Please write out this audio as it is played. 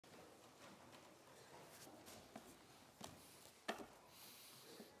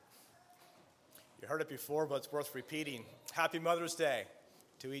heard it before, but it's worth repeating. Happy Mother's Day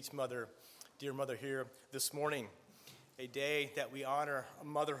to each mother, dear mother here this morning. A day that we honor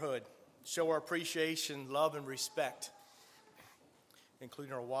motherhood, show our appreciation, love, and respect,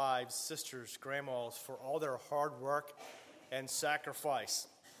 including our wives, sisters, grandmas, for all their hard work and sacrifice.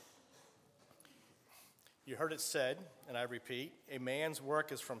 You heard it said, and I repeat, a man's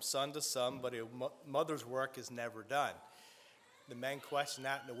work is from sun to sun, but a mother's work is never done. The men question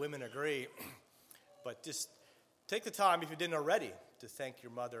that, and the women agree. But just take the time, if you didn't already, to thank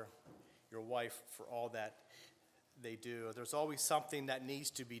your mother, your wife, for all that they do. There's always something that needs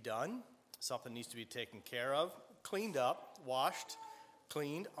to be done, something needs to be taken care of, cleaned up, washed,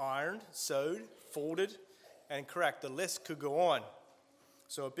 cleaned, ironed, sewed, folded, and correct. The list could go on.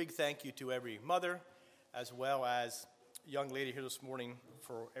 So a big thank you to every mother, as well as young lady here this morning,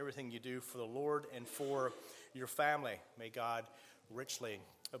 for everything you do for the Lord and for your family. May God richly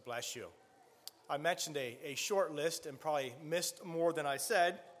bless you. I mentioned a short list and probably missed more than I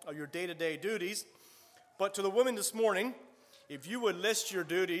said of your day-to-day duties. But to the women this morning, if you would list your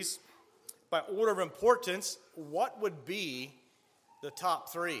duties by order of importance, what would be the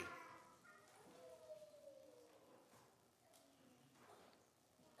top three?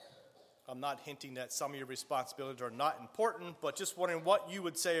 I'm not hinting that some of your responsibilities are not important, but just wondering what you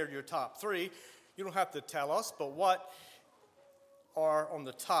would say are your top three. You don't have to tell us, but what are on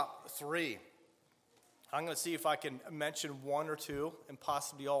the top three? I'm going to see if I can mention one or two and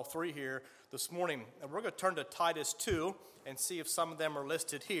possibly all three here this morning. And we're going to turn to Titus 2 and see if some of them are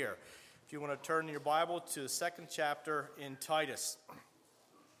listed here. If you want to turn your Bible to the second chapter in Titus.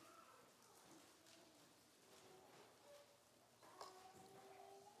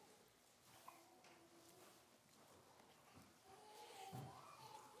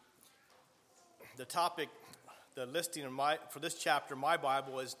 The topic, the listing for this chapter in my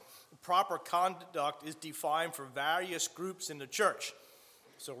Bible is proper conduct is defined for various groups in the church.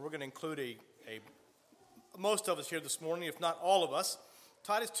 So we're going to include most of us here this morning, if not all of us.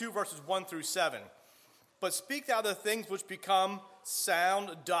 Titus 2 verses 1 through 7. But speak thou the things which become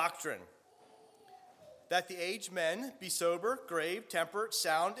sound doctrine, that the aged men be sober, grave, temperate,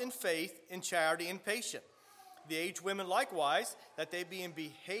 sound in faith, in charity, and patient. The aged women likewise, that they be in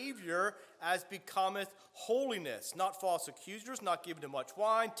behavior as becometh holiness, not false accusers, not given to much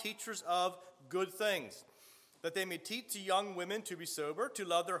wine, teachers of good things, that they may teach to young women to be sober, to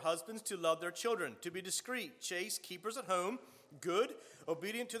love their husbands, to love their children, to be discreet, chaste, keepers at home, good,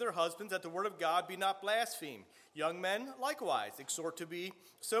 obedient to their husbands, that the word of God be not blasphemed. Young men likewise exhort to be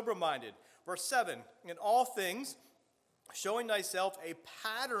sober-minded. Verse 7, in all things showing thyself a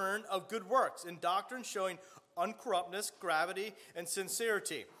pattern of good works, in doctrine showing uncorruptness, gravity, and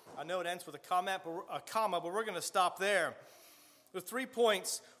sincerity. I know it ends with a comma, but we're going to stop there. There are 3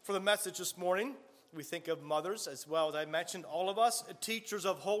 points for the message this morning. We think of mothers, as well as I mentioned, all of us, teachers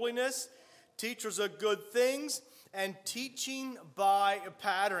of holiness, teachers of good things, and teaching by a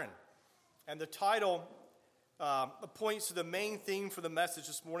pattern. And the title points to the main theme for the message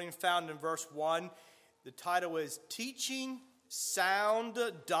this morning, found in verse 1. The title is Teaching Sound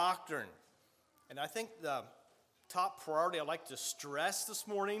Doctrine. And I think the top priority I'd like to stress this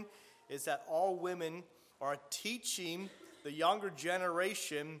morning is that all women are teaching the younger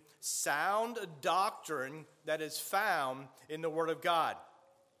generation sound doctrine that is found in the Word of God.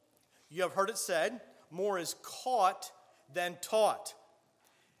 You have heard it said, more is caught than taught.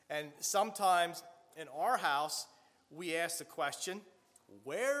 And sometimes in our house, we ask the question,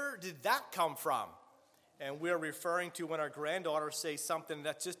 where did that come from? And we're referring to when our granddaughters say something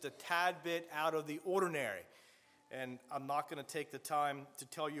that's just a tad bit out of the ordinary. And I'm not going to take the time to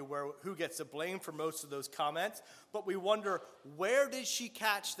tell you who gets the blame for most of those comments, but we wonder, where did she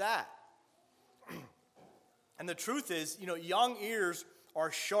catch that? And the truth is, young ears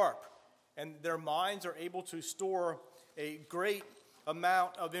are sharp, and their minds are able to store a great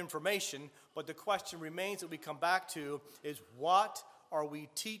amount of information, but the question remains that we come back to is, what are we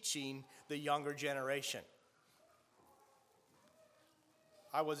teaching the younger generation?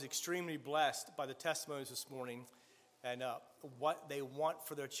 I was extremely blessed by the testimonies this morning and what they want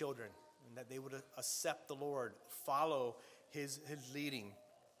for their children, and that they would accept the Lord, follow his leading.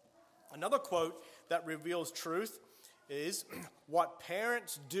 Another quote that reveals truth is, what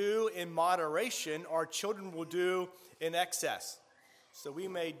parents do in moderation, our children will do in excess. So we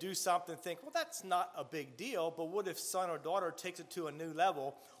may do something and think, well, that's not a big deal, but what if son or daughter takes it to a new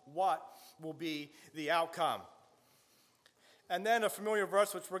level? What will be the outcome? And then a familiar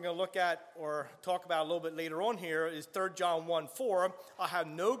verse, which we're going to look at or talk about a little bit later on here, is 3 John 1:4. I have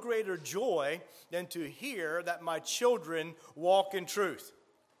no greater joy than to hear that my children walk in truth.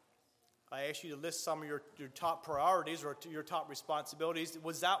 I asked you to list some of your top priorities or your top responsibilities.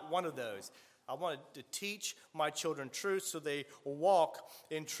 Was that one of those? I wanted to teach my children truth so they walk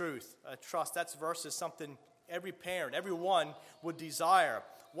in truth. Trust, that verse is something every parent, everyone would desire.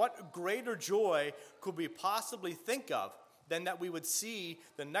 What greater joy could we possibly think of than that we would see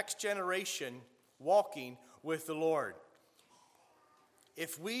the next generation walking with the Lord?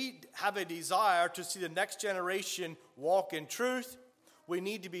 If we have a desire to see the next generation walk in truth, we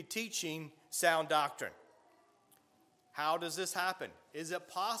need to be teaching sound doctrine. How does this happen? Is it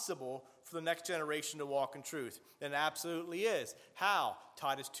possible for the next generation to walk in truth? It absolutely is. How?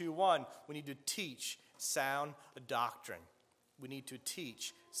 Titus 2:1, we need to teach sound doctrine. We need to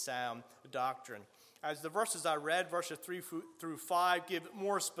teach sound doctrine. As the verses I read, verses 3 through 5, give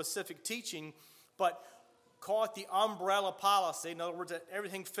more specific teaching, but call it the umbrella policy. In other words, that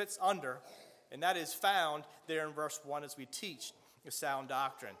everything fits under, and that is found there in verse 1 as we teach the sound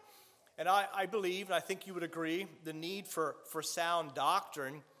doctrine. And I believe, and I think you would agree, the need for sound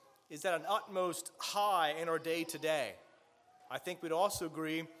doctrine is at an utmost high in our day today. I think we'd also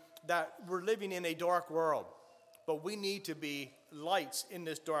agree that we're living in a dark world, but we need to be lights in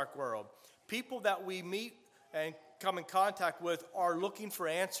this dark world. People that we meet and come in contact with are looking for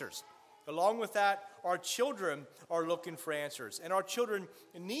answers. Along with that, our children are looking for answers, and our children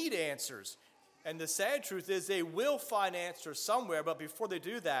need answers. And the sad truth is they will find answers somewhere, but before they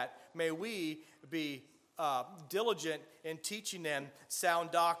do that, may we be diligent in teaching them sound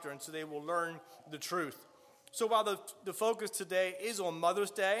doctrine so they will learn the truth. So while the focus today is on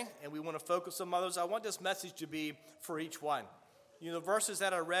Mother's Day, and we want to focus on mothers, I want this message to be for each one. You know, the verses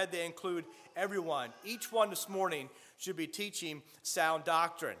that I read, they include everyone. Each one this morning should be teaching sound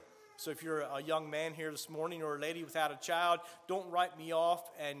doctrine. So if you're a young man here this morning or a lady without a child, don't write me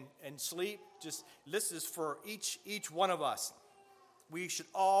off and sleep. Just this is for each one of us. We should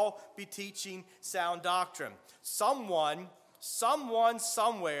all be teaching sound doctrine. Someone,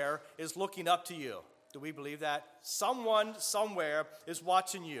 somewhere is looking up to you. Do we believe that? Someone, somewhere is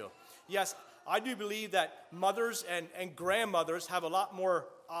watching you. Yes, I do believe that mothers and grandmothers have a lot more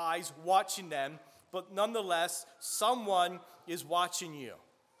eyes watching them, but nonetheless, someone is watching you.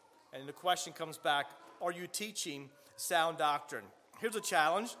 And the question comes back, are you teaching sound doctrine? Here's a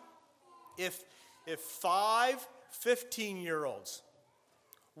challenge. If 5 15-year-olds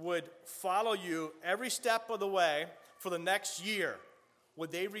would follow you every step of the way for the next year,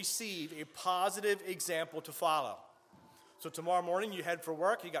 would they receive a positive example to follow? So tomorrow morning you head for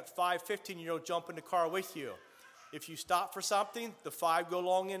work, you got 5 15-year-olds jump in the car with you. If you stop for something, the 5 go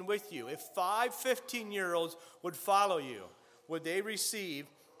along in with you. If 5 15-year-olds would follow you, would they receive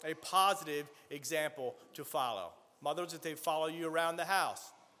a positive example to follow? Mothers, if they follow you around the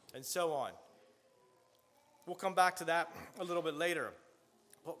house, and so on. We'll come back to that a little bit later.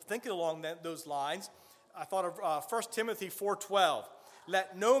 But thinking along those lines, I thought of 1 Timothy 4:12.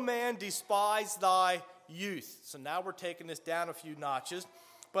 Let no man despise thy youth. So now we're taking this down a few notches.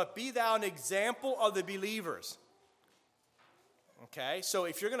 But be thou an example of the believers. Okay, so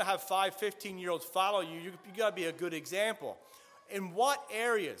if you're going to have 5 15-year-olds follow you, you got to be a good example. In what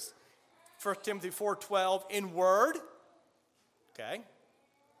areas? 1 Timothy 4:12, in word, okay,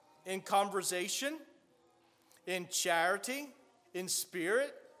 in conversation, in charity, in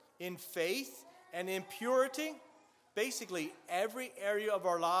spirit, in faith, and in purity. Basically, every area of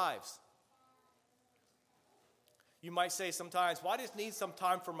our lives. You might say sometimes, well, I just need some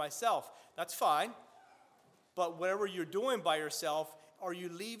time for myself. That's fine. But whatever you're doing by yourself, are you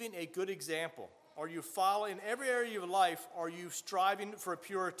leaving a good example? Are you following every area of your life? Are you striving for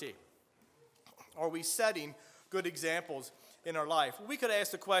purity? Are we setting good examples in our life? We could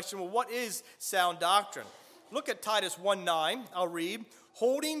ask the question, well, what is sound doctrine? Look at Titus 1:9. I'll read.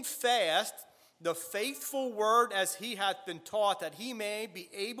 Holding fast the faithful word as he hath been taught, that he may be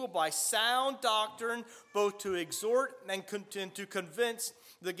able by sound doctrine both to exhort and to convince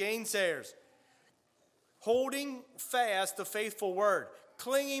the gainsayers. Holding fast the faithful word,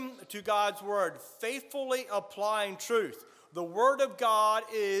 clinging to God's word, faithfully applying truth. The word of God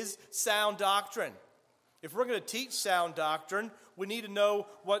is sound doctrine. If we're going to teach sound doctrine, we need to know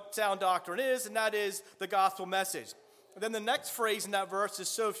what sound doctrine is, and that is the gospel message. And then the next phrase in that verse is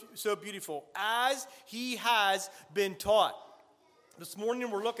so beautiful. As he has been taught. This morning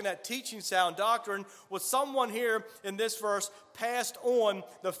we're looking at teaching sound doctrine. Was someone here in this verse passed on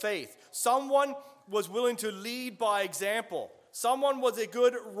the faith? Someone was willing to lead by example. Someone was a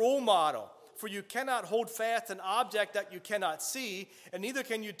good role model. For you cannot hold fast an object that you cannot see, and neither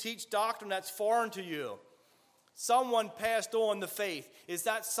can you teach doctrine that's foreign to you. Someone passed on the faith. Is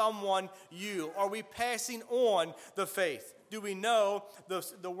that someone you? Are we passing on the faith? Do we know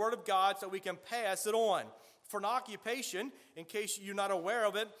the Word of God so we can pass it on? For an occupation, in case you're not aware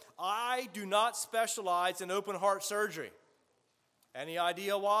of it, I do not specialize in open heart surgery. Any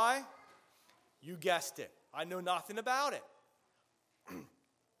idea why? You guessed it. I know nothing about it.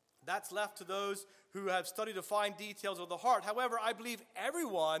 That's left to those who have studied the fine details of the heart. However, I believe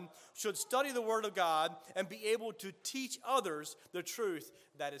everyone should study the Word of God and be able to teach others the truth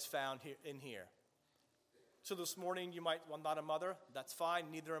that is found here. So this morning you might, well, I'm not a mother. That's fine,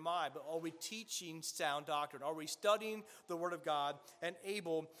 neither am I. But are we teaching sound doctrine? Are we studying the Word of God and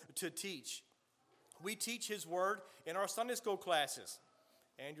able to teach? We teach His Word in our Sunday school classes.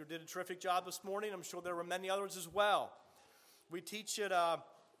 Andrew did a terrific job this morning. I'm sure there were many others as well. We teach it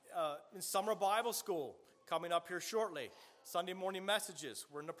in summer Bible school, coming up here shortly. Sunday morning messages,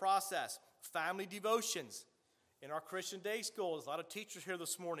 we're in the process. Family devotions. In our Christian day schools, a lot of teachers here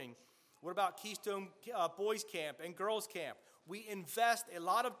this morning. What about Keystone Boys Camp and Girls Camp? We invest a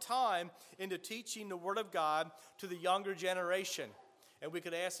lot of time into teaching the Word of God to the younger generation. And we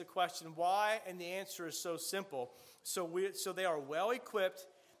could ask the question, why? And the answer is so simple. So they are well equipped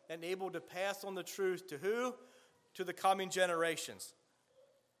and able to pass on the truth to who? To the coming generations.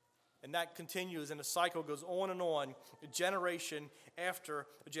 And that continues, and the cycle goes on, generation after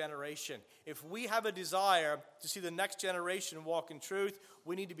generation. If we have a desire to see the next generation walk in truth,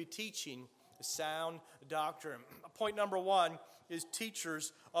 we need to be teaching sound doctrine. Point number 1 is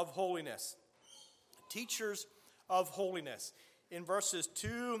teachers of holiness. Teachers of holiness. In verses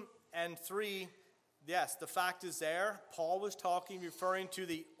 2 and 3, yes, the fact is there. Paul was referring to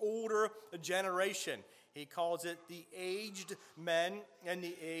the older generation. He calls it the aged men and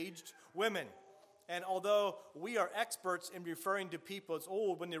the aged women. And although we are experts in referring to people as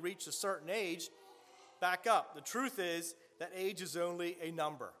old when they reach a certain age, back up. The truth is that age is only a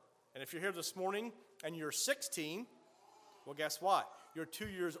number. And if you're here this morning and you're 16, well, guess what? You're 2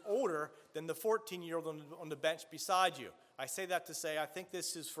 years older than the 14-year-old on the bench beside you. I say that to say I think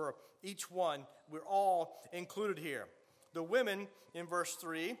this is for each one. We're all included here. The women in verse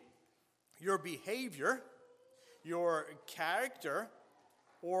 3, your behavior, your character,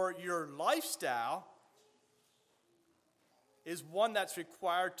 or your lifestyle is one that's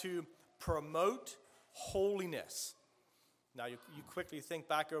required to promote holiness. Now, you quickly think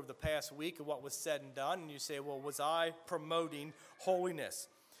back over the past week of what was said and done, and you say, well, was I promoting holiness?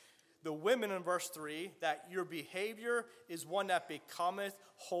 The women in verse 3, that your behavior is one that becometh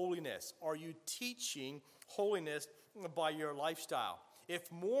holiness. Are you teaching holiness by your lifestyle?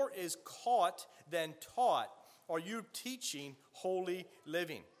 If more is caught than taught, are you teaching holy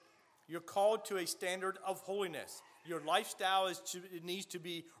living? You're called to a standard of holiness. Your lifestyle it needs to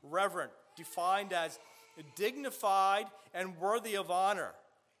be reverent, defined as dignified and worthy of honor,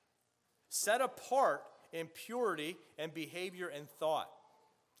 set apart in purity and behavior and thought.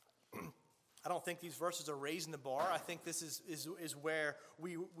 I don't think these verses are raising the bar. I think this is where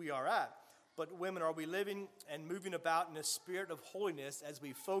we are at. But women, are we living and moving about in a spirit of holiness as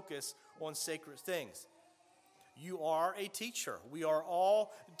we focus on sacred things? You are a teacher. We are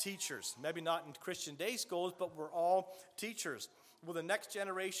all teachers. Maybe not in Christian day schools, but we're all teachers. Will the next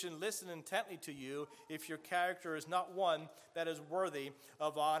generation listen intently to you if your character is not one that is worthy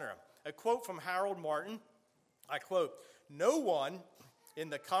of honor? A quote from Harold Martin, I quote, "No one in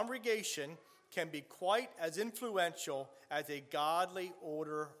the congregation can be quite as influential as a godly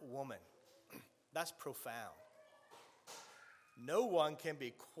older woman." That's profound. No one can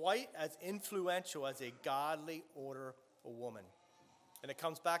be quite as influential as a godly older woman. And it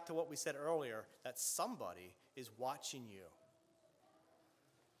comes back to what we said earlier, that somebody is watching you.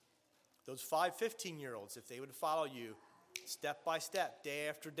 Those 5 15-year-olds, if they would follow you step by step, day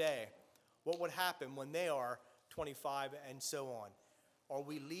after day, what would happen when they are 25 and so on? Are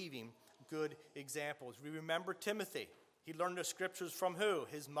we leaving good examples? We remember Timothy. He learned the scriptures from who?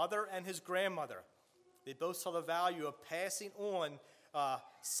 His mother and his grandmother. They both saw the value of passing on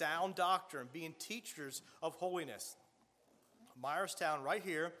sound doctrine, being teachers of holiness. Myerstown right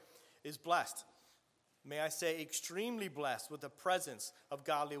here is blessed. May I say extremely blessed with the presence of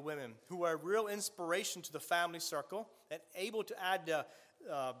godly women who are a real inspiration to the family circle and able to add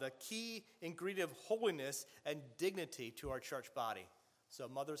the key ingredient of holiness and dignity to our church body. So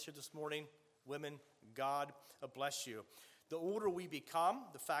mothers here this morning, women, God bless you. The older we become,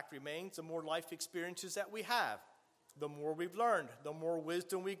 the fact remains, the more life experiences that we have. The more we've learned, the more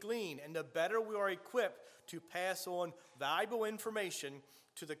wisdom we glean, and the better we are equipped to pass on valuable information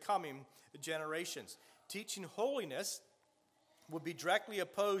to the coming generations. Teaching holiness would be directly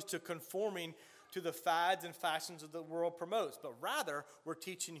opposed to conforming to the fads and fashions that the world promotes, but rather we're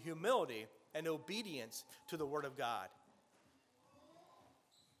teaching humility and obedience to the Word of God.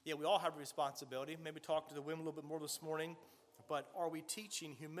 Yeah, we all have a responsibility. Maybe talk to the women a little bit more this morning, but are we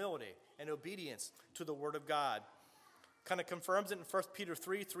teaching humility and obedience to the Word of God? Kind of confirms it in 1 Peter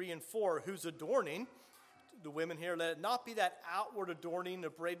 3 and 4, who's adorning the women here. Let it not be that outward adorning, the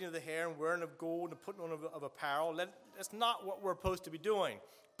braiding of the hair and wearing of gold and putting on of apparel. That's not what we're supposed to be doing.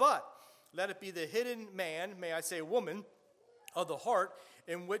 But let it be the hidden man, may I say woman, of the heart,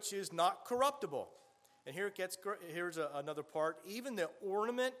 in which is not corruptible. And here's another part. Even the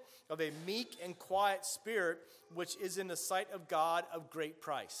ornament of a meek and quiet spirit, which is in the sight of God of great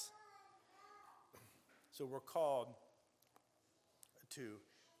price. So we're called to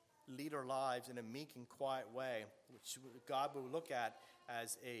lead our lives in a meek and quiet way, which God will look at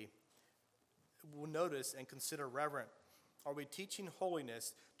as will notice and consider reverent. Are we teaching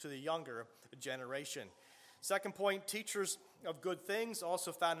holiness to the younger generation? Second point, teachers of good things,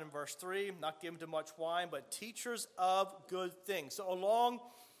 also found in verse 3, not given to much wine, but teachers of good things. So along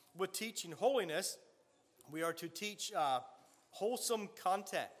with teaching holiness, we are to teach wholesome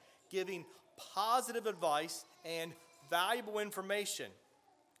content, giving positive advice and valuable information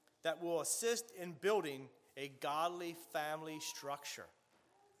that will assist in building a godly family structure.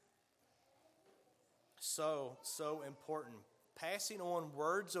 So important. Passing on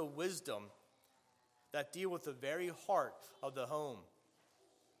words of wisdom that deal with the very heart of the home.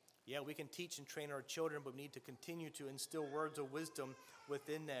 Yeah, we can teach and train our children, but we need to continue to instill words of wisdom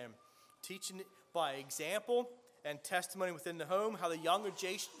within them. Teaching by example and testimony within the home, how the younger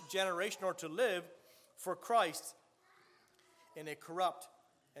generation are to live for Christ in a corrupt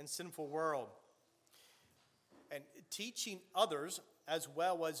and sinful world. And teaching others as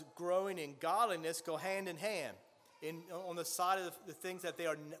well as growing in godliness go hand in hand. On the side of the things that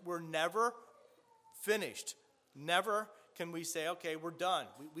we're never finished. Never can we say, okay, we're done.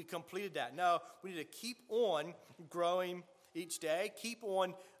 We completed that. No, we need to keep on growing each day, keep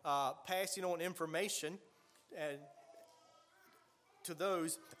on passing on information and to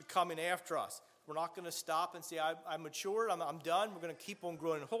those coming after us. We're not going to stop and say, I'm matured, I'm done. We're going to keep on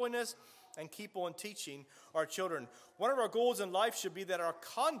growing in holiness and keep on teaching our children. One of our goals in life should be that our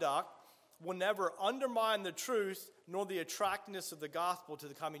conduct will never undermine the truth nor the attractiveness of the gospel to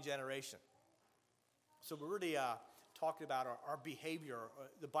the coming generation. So we're really talking about our behavior.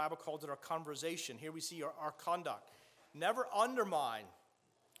 The Bible calls it our conversation. Here we see our conduct. Never undermine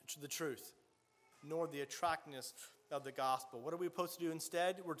the truth nor the attractiveness of the gospel. What are we supposed to do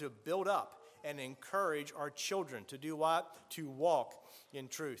instead? We're to build up and encourage our children to do what? To walk in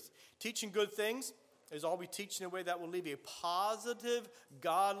truth. Teaching good things is always teaching in a way that will leave a positive,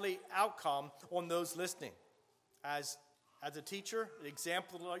 godly outcome on those listening. As a teacher, an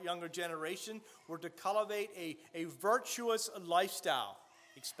example of the younger generation, we're to cultivate a virtuous lifestyle,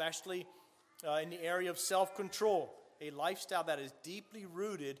 especially in the area of self-control, a lifestyle that is deeply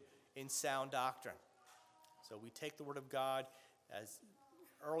rooted in sound doctrine. So we take the Word of God as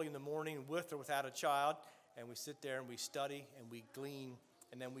early in the morning with or without a child, and we sit there and we study and we glean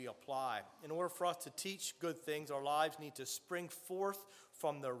and then we apply. In order for us to teach good things, our lives need to spring forth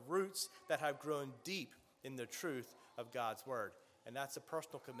from the roots that have grown deep in the truth of God's Word. And that's a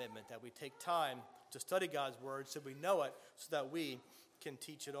personal commitment, that we take time to study God's Word so we know it, so that we can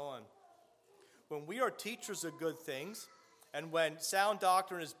teach it on. When we are teachers of good things, and when sound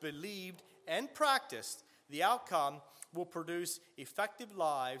doctrine is believed and practiced, the outcome will produce effective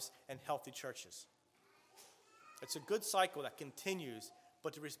lives and healthy churches. It's a good cycle that continues,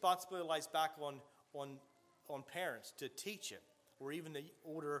 but the responsibility lies back on parents to teach it, or even the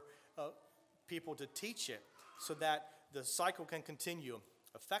older people to teach it, so that the cycle can continue.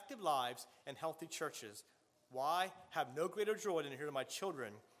 Effective lives and healthy churches. Why? Have no greater joy than to hear my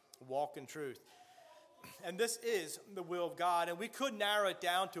children walk in truth. And this is the will of God. And we could narrow it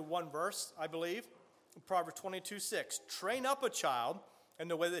down to one verse, I believe. Proverbs 22:6. Train up a child in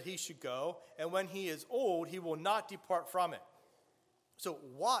the way that he should go, and when he is old, he will not depart from it. So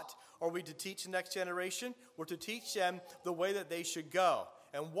what are we to teach the next generation? We're to teach them the way that they should go.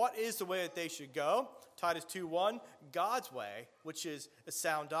 And what is the way that they should go? Titus 2:1, God's way, which is a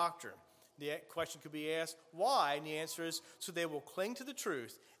sound doctrine. The question could be asked, why? And the answer is, so they will cling to the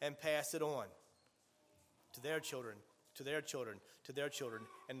truth and pass it on to their children, to their children, to their children,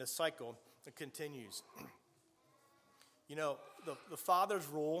 and the cycle continues. You know, the father's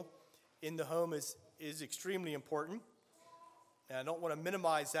role in the home is extremely important. And I don't want to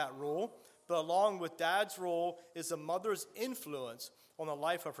minimize that role, but along with dad's role is a mother's influence on the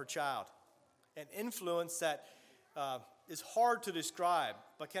life of her child. An influence that is hard to describe,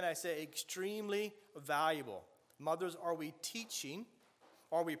 but can I say extremely valuable. Mothers, are we teaching?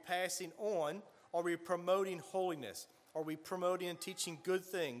 Are we passing on? Are we promoting holiness? Are we promoting and teaching good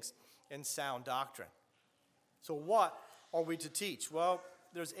things and sound doctrine? So what are we to teach? Well,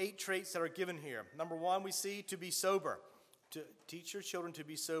 there's 8 traits that are given here. Number 1, we see to be sober. To teach your children to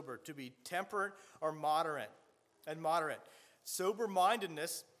be sober, to be temperate or moderate.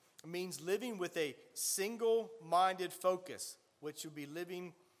 Sober-mindedness means living with a single-minded focus, which would be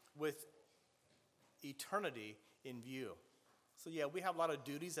living with eternity in view. So yeah, we have a lot of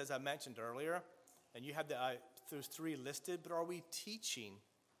duties, as I mentioned earlier, and you have those 3 listed, but are we teaching?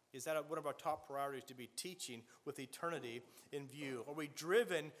 Is that one of our top priorities, to be teaching with eternity in view? Are we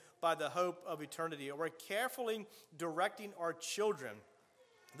driven by the hope of eternity? Are we carefully directing our children,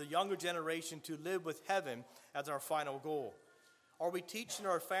 the younger generation, to live with heaven as our final goal? Are we teaching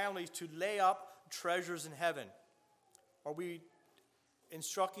our families to lay up treasures in heaven? Are we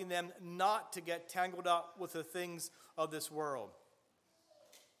instructing them not to get tangled up with the things of this world?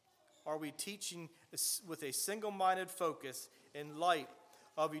 Are we teaching with a single-minded focus in light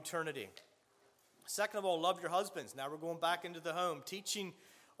of eternity? Second of all, love your husbands. Now we're going back into the home, teaching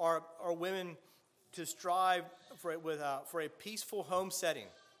our women to strive for a peaceful home setting,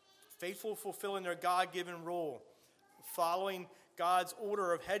 faithful fulfilling their God-given role, following God's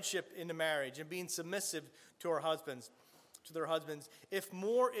order of headship in the marriage, and being submissive to their husbands. If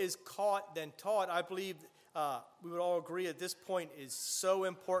more is caught than taught, I believe we would all agree at this point is so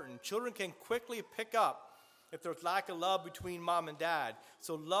important. Children can quickly pick up if there's lack of love between mom and dad.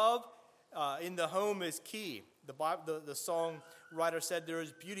 So love in the home is key. The song writer said there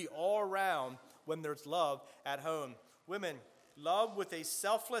is beauty all around when there's love at home. Women, love with a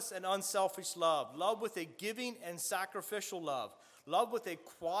selfless and unselfish love. Love with a giving and sacrificial love. Love with a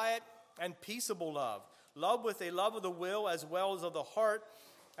quiet and peaceable love. Love with a love of the will as well as of the heart.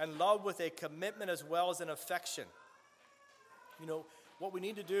 And love with a commitment as well as an affection. You know, what we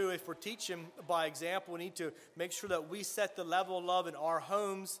need to do, if we're teaching by example, we need to make sure that we set the level of love in our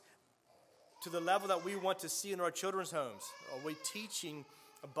homes to the level that we want to see in our children's homes. Are we teaching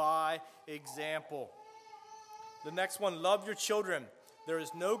by example? The next one, love your children. There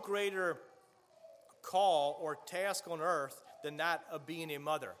is no greater call or task on earth than that of being a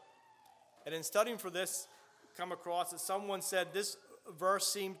mother. And in studying for this, come across that someone said this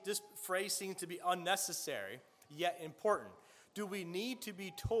phrase seems to be unnecessary, yet important. Do we need to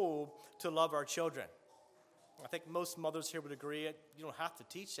be told to love our children? I think most mothers here would agree. You don't have to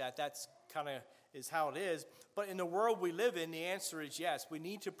teach that. That's kind of is how it is. But in the world we live in, the answer is yes. We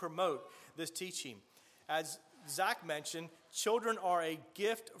need to promote this teaching. As Zach mentioned, children are a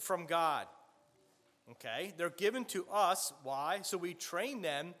gift from God. Okay? They're given to us. Why? So we train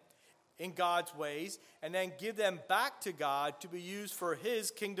them in God's ways and then give them back to God to be used for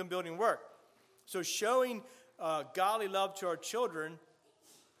His kingdom-building work. So showing godly love to our children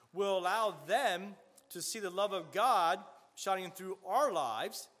will allow them to see the love of God shining through our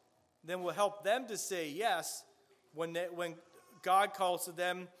lives. Then will help them to say yes when God calls to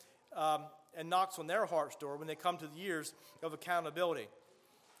them and knocks on their heart's door when they come to the years of accountability.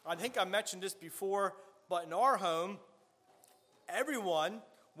 I think I mentioned this before, but in our home, everyone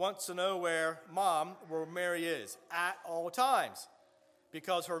wants to know where Mary is at all times,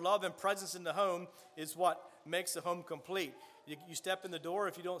 because her love and presence in the home is what makes the home complete. You step in the door,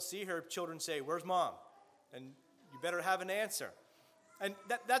 if you don't see her, children say, "Where's Mom?" And you better have an answer. And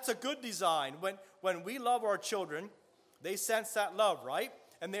that's a good design. When we love our children, they sense that love, right?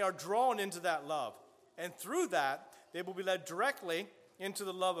 And they are drawn into that love. And through that, they will be led directly into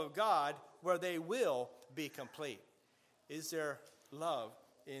the love of God, where they will be complete. Is there love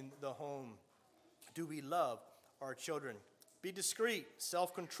in the home? Do we love our children? Be discreet,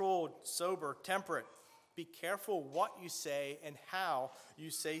 self-controlled, sober, temperate. Be careful what you say and how you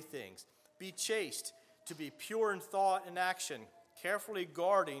say things. Be chaste, to be pure in thought and action, carefully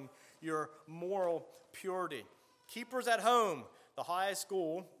guarding your moral purity. Keepers at home. The highest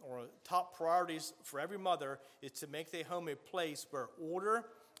goal or top priorities for every mother is to make their home a place where order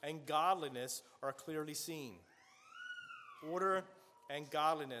and godliness are clearly seen. Order and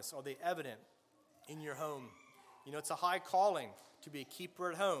godliness, are they evident in your home? You know, it's a high calling to be a keeper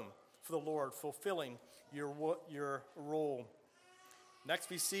at home for the Lord, fulfilling your role. Next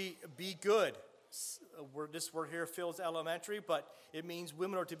we see be good. This word here feels elementary, but it means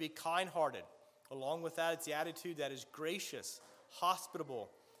women are to be kind-hearted. Along with that, it's the attitude that is gracious,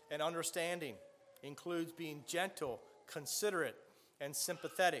 hospitable, and understanding. It includes being gentle, considerate, and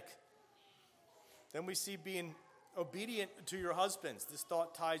sympathetic. Then we see being obedient to your husbands. This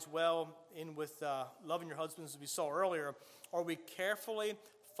thought ties well in with loving your husbands, as we saw earlier. Are we carefully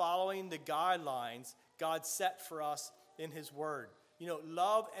following the guidelines God set for us in his word? You know,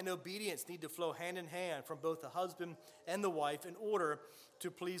 love and obedience need to flow hand in hand from both the husband and the wife in order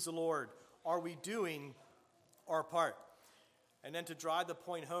to please the Lord. Are we doing our part? And then to drive the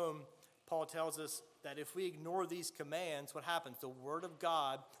point home, Paul tells us that if we ignore these commands, what happens? The word of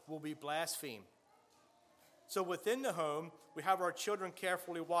God will be blasphemed. So within the home, we have our children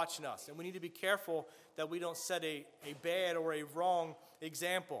carefully watching us, and we need to be careful that we don't set a bad or a wrong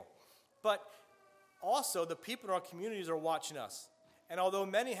example. But also, the people in our communities are watching us. And although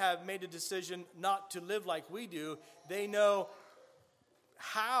many have made a decision not to live like we do, they know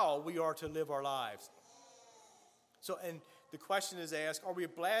how we are to live our lives. So, and the question is asked, are we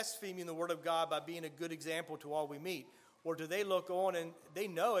blaspheming the word of God by being a good example to all we meet? Or do they look on and they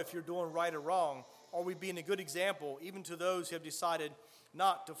know if you're doing right or wrong? Are we being a good example even to those who have decided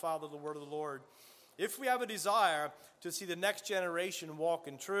not to follow the word of the Lord? If we have a desire to see the next generation walk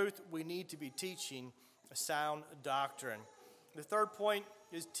in truth, we need to be teaching a sound doctrine. The third point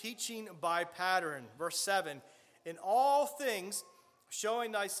is teaching by pattern. Verse 7, in all things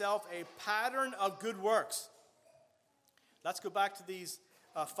showing thyself a pattern of good works. Let's go back to these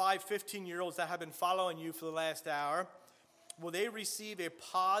 5 15-year-olds that have been following you for the last hour. Will they receive a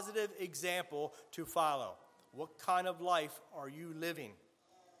positive example to follow? What kind of life are you living?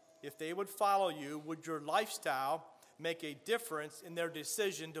 If they would follow you, would your lifestyle make a difference in their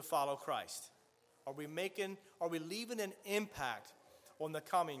decision to follow Christ? Are we leaving an impact on the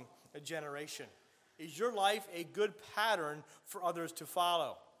coming generation? Is your life a good pattern for others to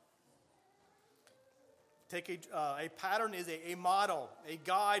follow? A pattern is a model, a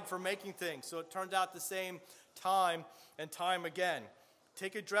guide for making things, so it turns out the same time and time again.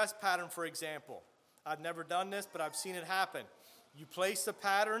 Take a dress pattern, for example. I've never done this, but I've seen it happen. You place the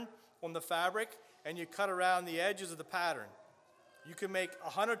pattern on the fabric, and you cut around the edges of the pattern. You can make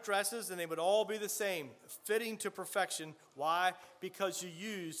 100 dresses, and they would all be the same, fitting to perfection. Why? Because you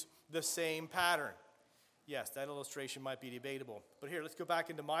use the same pattern. Yes, that illustration might be debatable. But here, let's go back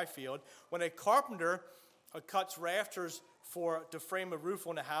into my field. When a carpenter cuts rafters to frame a roof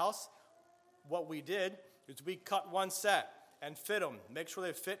on a house, what we did is we cut one set and fit them, make sure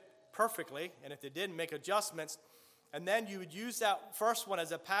they fit perfectly, and if they didn't, make adjustments. And then you would use that first one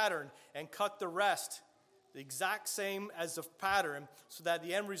as a pattern and cut the rest the exact same as the pattern so that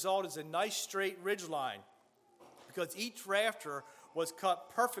the end result is a nice straight ridge line, because each rafter was cut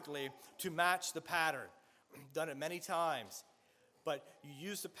perfectly to match the pattern. Done it many times, but you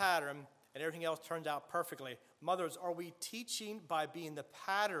use the pattern and everything else turns out perfectly. Mothers, are we teaching by being the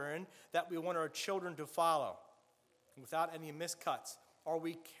pattern that we want our children to follow without any miscuts? Are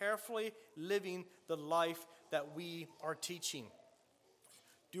we carefully living the life that we are teaching?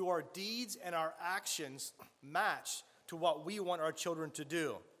 Do our deeds and our actions match to what we want our children to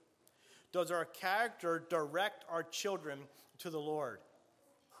do? Does our character direct our children to the Lord?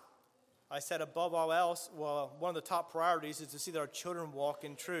 I said above all else, well, one of the top priorities is to see that our children walk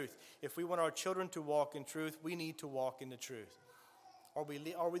in truth. If we want our children to walk in truth, we need to walk in the truth. Are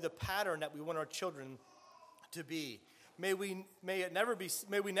we the pattern that we want our children to be? May we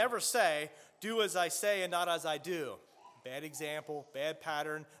never say, do as I say and not as I do. Bad example, bad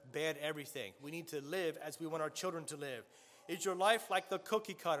pattern, bad everything. We need to live as we want our children to live. Is your life like the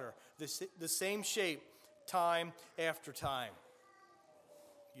cookie cutter, the same shape, time after time?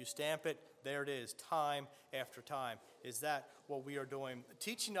 You stamp it, there it is, time after time. Is that what we are doing?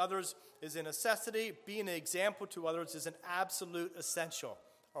 Teaching others is a necessity. Being an example to others is an absolute essential.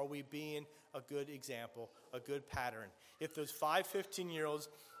 Are we being a good example, a good pattern? If those 5 15-year-olds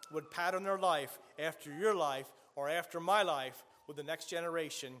would pattern their life after your life or after my life, would the next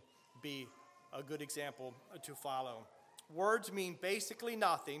generation be a good example to follow? Words mean basically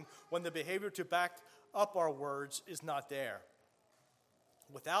nothing when the behavior to back up our words is not there.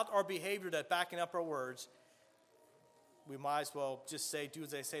 Without our behavior that backing up our words, we might as well just say, do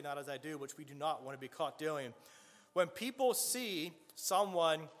as I say, not as I do, which we do not want to be caught doing. When people see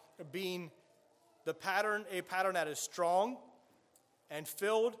someone being a pattern that is strong and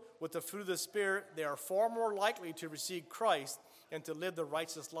filled with the fruit of the Spirit, they are far more likely to receive Christ and to live the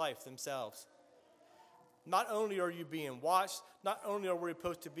righteous life themselves. Not only are you being watched, not only are we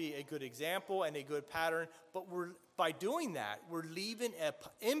supposed to be a good example and a good pattern, but by doing that, we're leaving an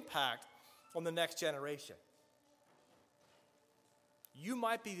impact on the next generation. You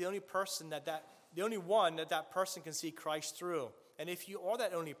might be the only person the only one that person can see Christ through. And if you are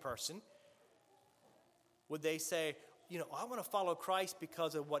that only person, would they say, I want to follow Christ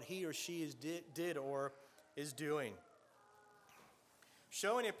because of what he or she did, or is doing.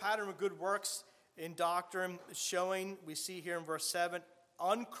 Showing a pattern of good works in doctrine, showing, we see here in verse 7,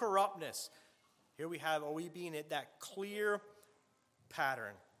 uncorruptness. Here we have, are we being at that clear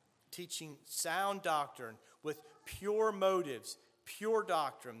pattern, teaching sound doctrine with pure motives, pure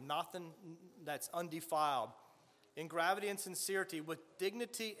doctrine, nothing that's undefiled. In gravity and sincerity, with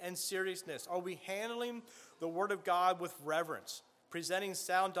dignity and seriousness, are we handling the Word of God with reverence, presenting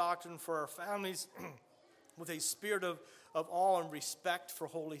sound doctrine for our families with a spirit of awe and respect for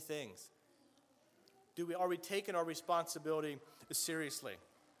holy things? Are we taking our responsibility seriously?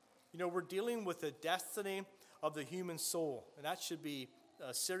 You know, we're dealing with the destiny of the human soul, and that should be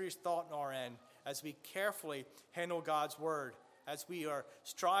a serious thought on our end as we carefully handle God's Word, as we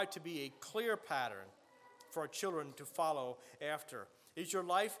strive to be a clear pattern for our children to follow after. Is your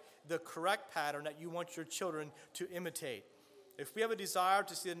life the correct pattern that you want your children to imitate? If we have a desire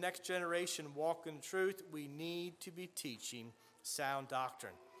to see the next generation walk in truth, we need to be teaching sound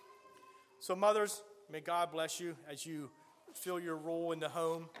doctrine. So mothers, may God bless you as you fill your role in the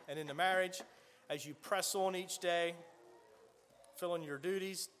home and in the marriage, as you press on each day, filling your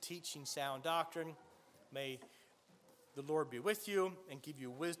duties, teaching sound doctrine. May the Lord be with you and give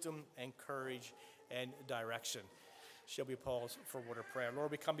you wisdom and courage and direction. Shall we pause for a word of prayer?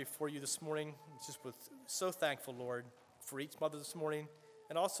 Lord, we come before you this morning just with so thankful, Lord, for each mother this morning,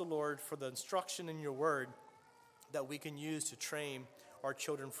 and also, Lord, for the instruction in your word that we can use to train our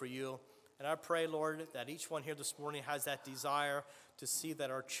children for you. And I pray, Lord, that each one here this morning has that desire to see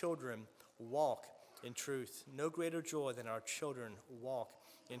that our children walk in truth. No greater joy than our children walk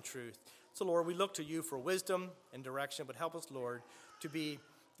in truth. So, Lord, we look to you for wisdom and direction, but help us, Lord, to be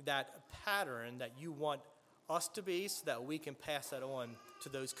that pattern that you want us to be so that we can pass that on to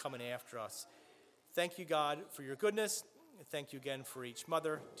those coming after us. Thank you, God, for your goodness. Thank you again for each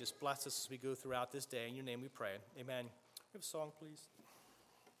mother. Just bless us as we go throughout this day. In your name we pray. Amen. We have a song, please.